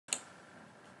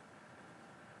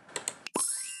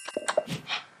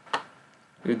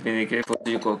Üdvényekre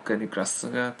fogjuk okkedni Crush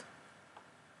Sagát.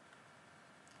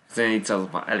 1400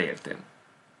 már elértem.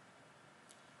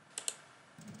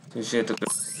 És jöjjött a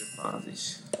következő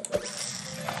fázis.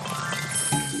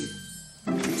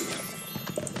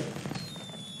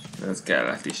 Ez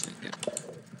kellett is nekem.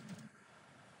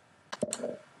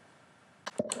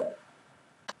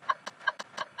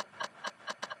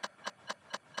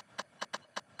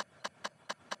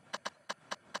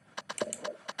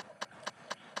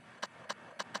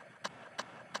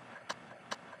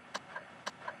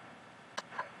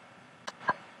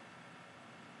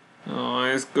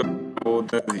 Ez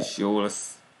volt, ez is jó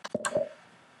lesz.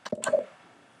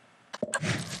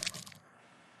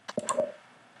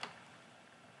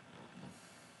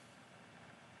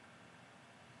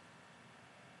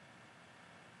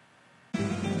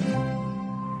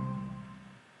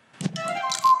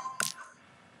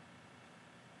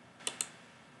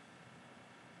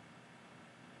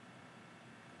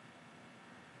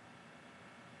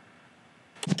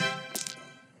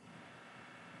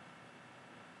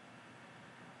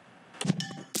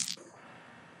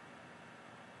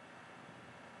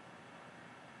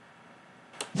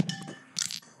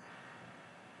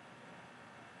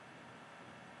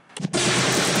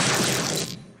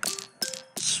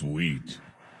 Sweet.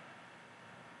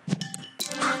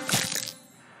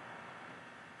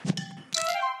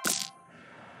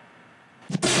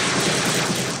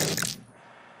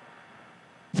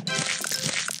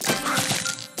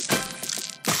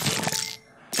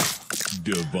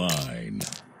 Divine.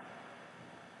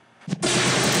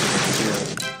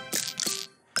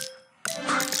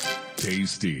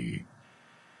 Tasty.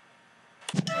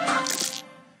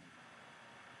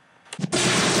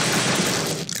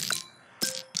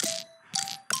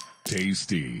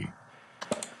 Tasty.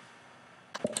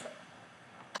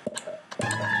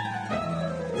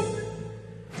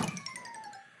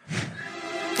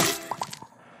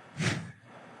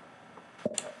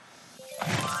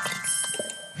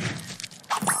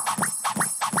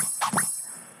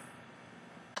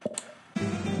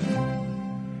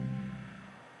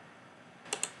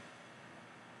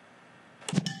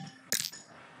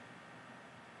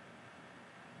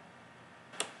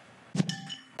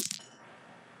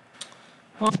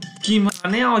 Ki már,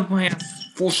 ne adj már ilyen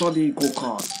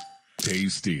fosadékokat!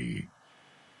 Tasty.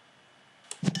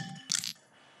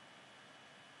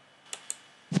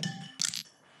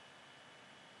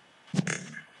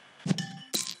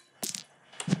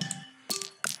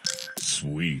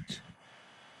 Sweet.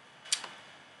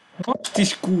 Most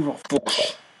is kurva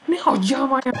fos! Ne adjál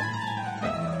már ilyen...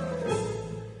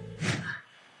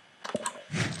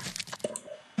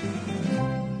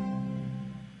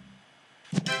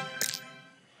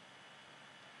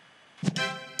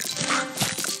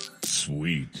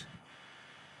 Sweet.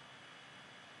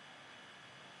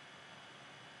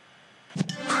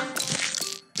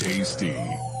 Tasty.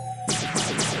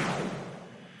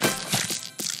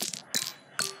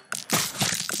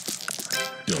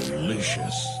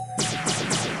 Delicious.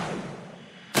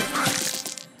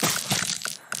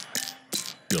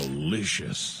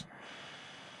 Delicious.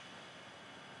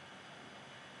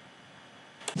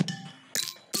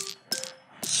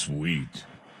 Sweet.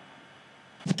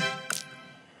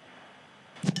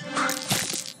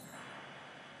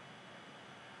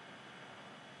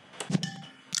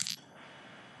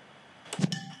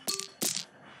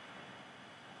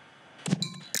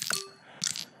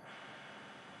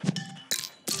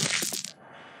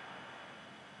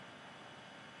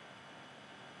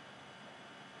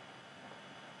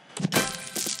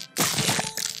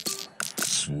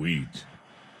 Sweet.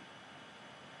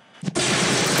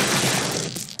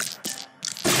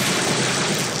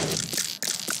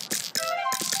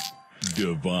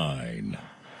 Divine.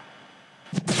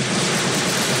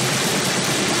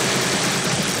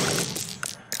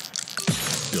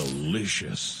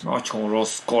 Delicious. Nagyon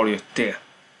rosszkor jöttél.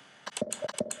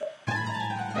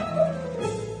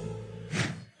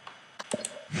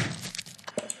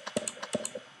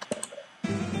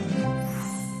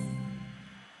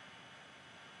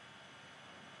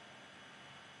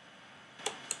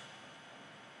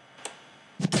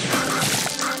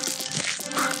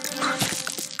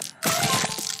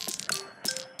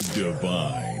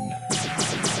 Divine.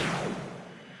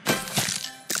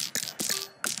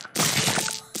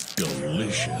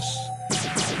 Delicious.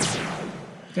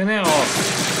 De ne az!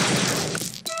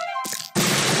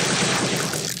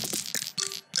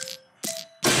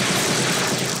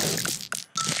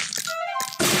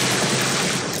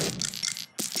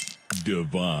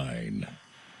 Divine.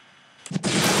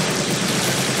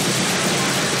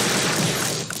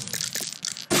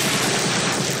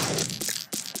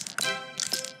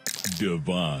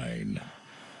 Divine.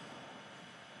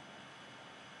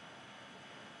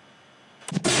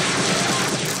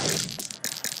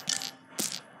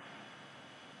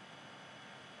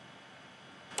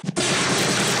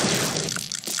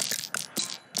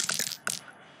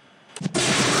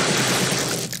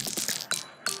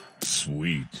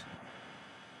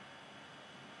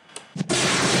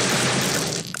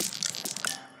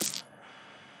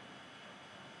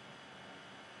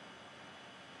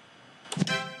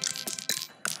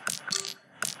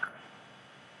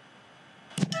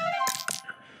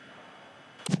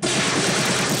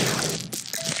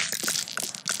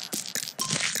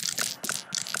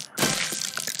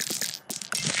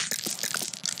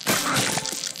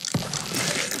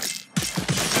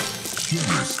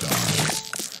 Sugar stars.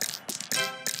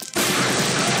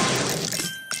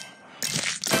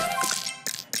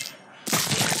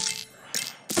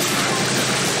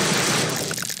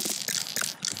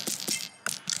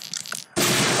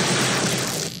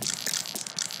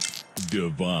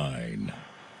 Divine.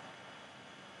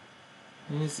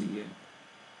 Let me see it.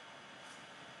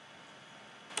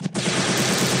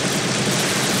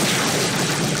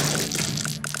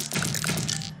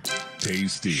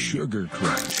 Tasty. Sugar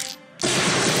Crush.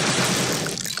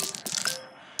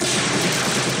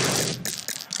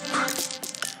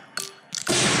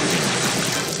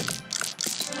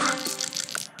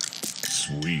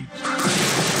 Sweet.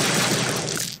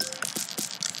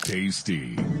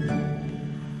 Tasty.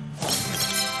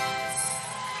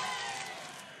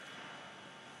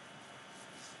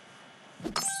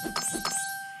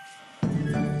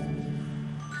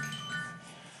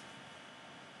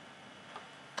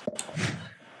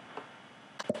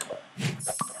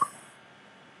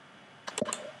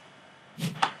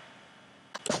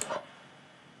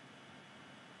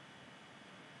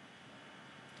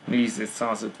 Nézd,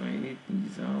 157,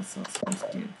 16,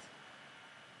 129.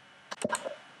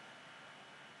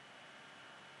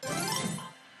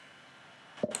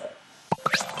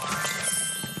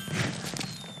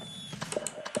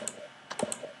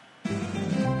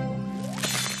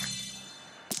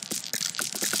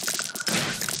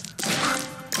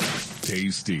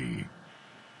 Tasty.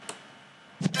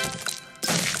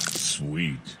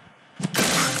 Sweet.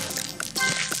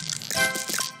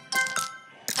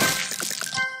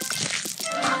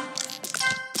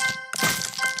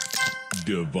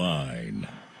 Divine.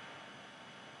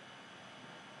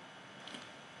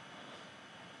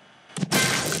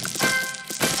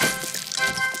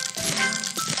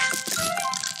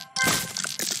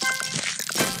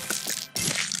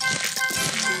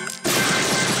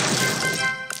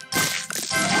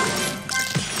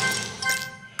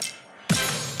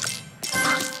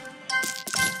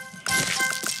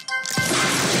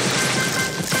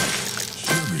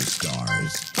 Sugar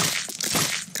stars.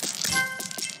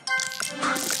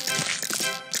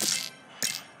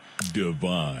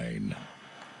 Divine.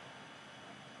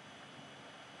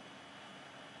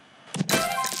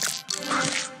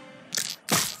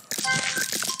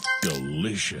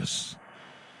 Delicious.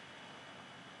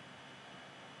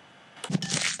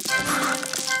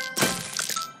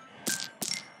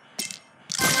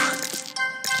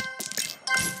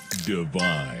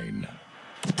 Divine.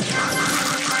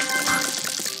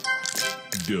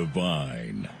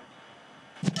 Divine.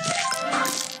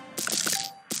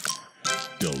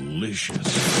 Delicious.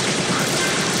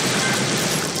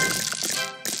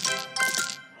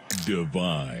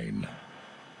 Divine.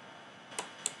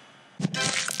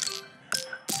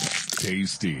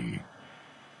 Tasty.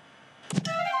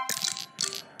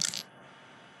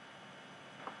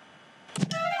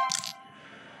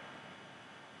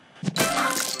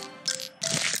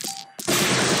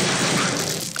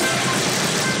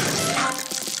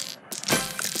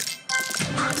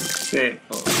 Szép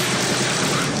volt.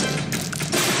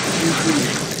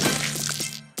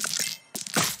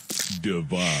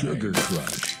 Divine. Sugar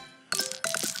Crush.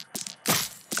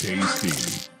 Tasty.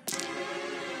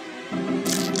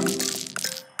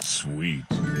 Sweet.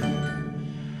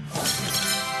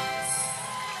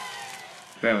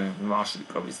 Remélem, hogy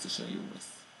másodikra biztosan jó lesz.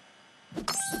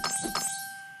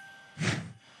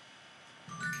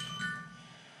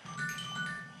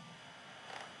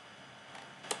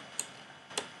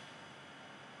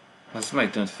 Ez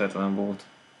melyik dönthetetlen volt?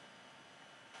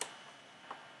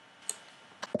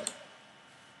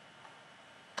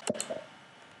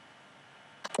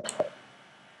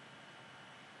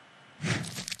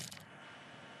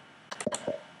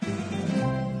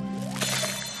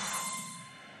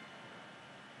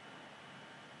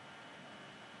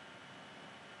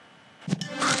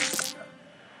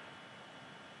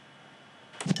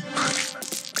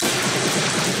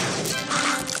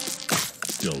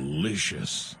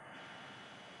 Delicious.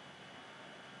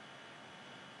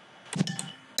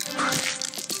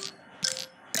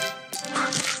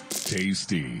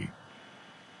 Tasty.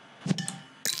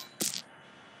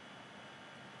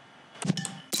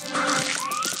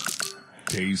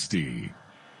 Tasty.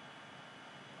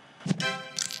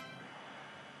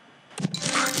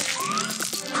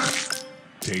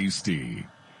 Tasty.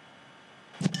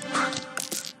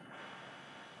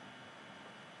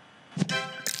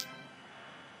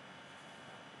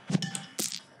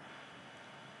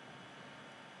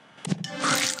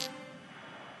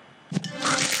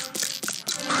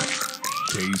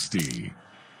 Tasty.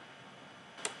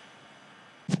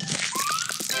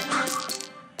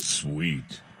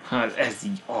 Sweet. Hát ez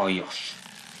így aljas.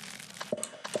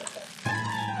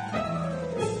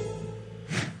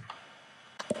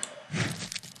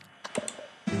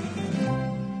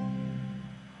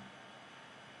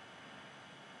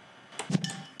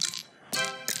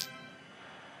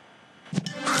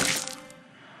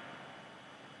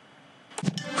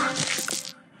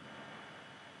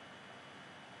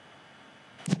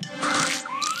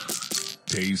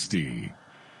 Tasty.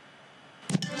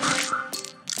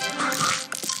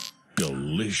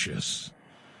 Delicious.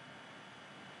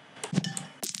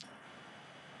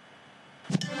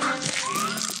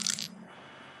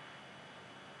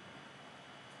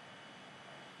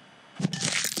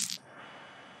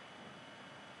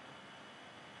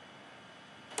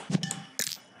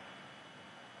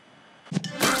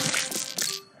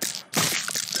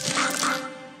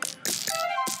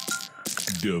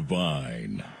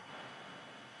 Divine.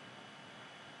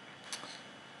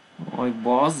 Aj,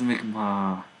 bazd meg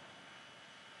már.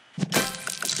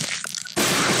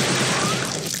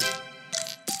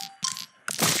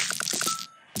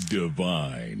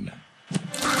 Divine.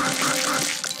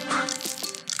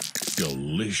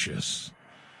 Delicious.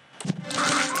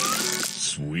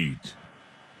 Sweet.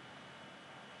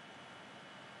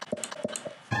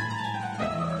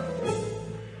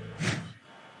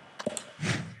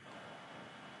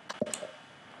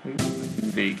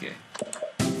 Vége.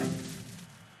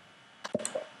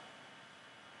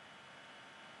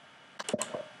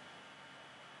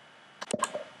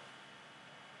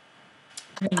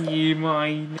 Ennyi már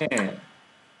innen.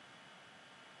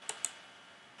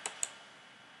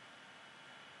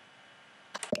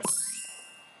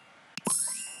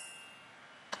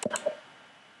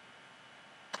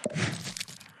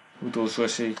 Utolsó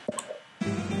esély.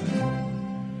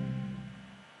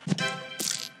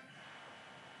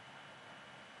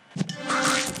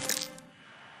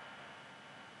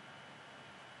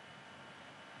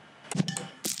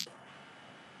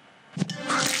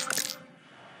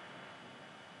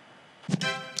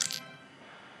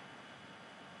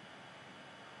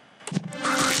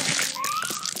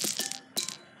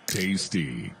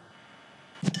 Tasty.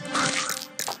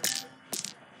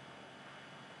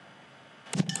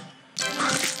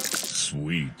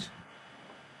 Sweet.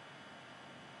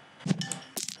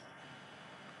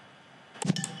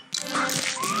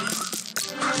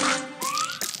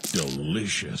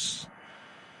 Delicious.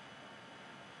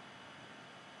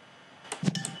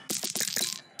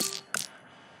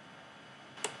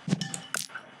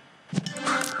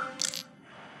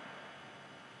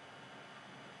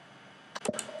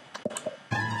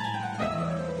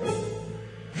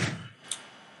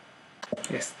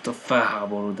 Ezt a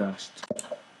felháborodást.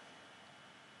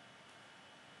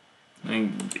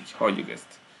 Mindegy, hagyjuk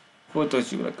ezt.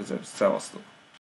 Folytatjuk legközelebb. Szevasztok!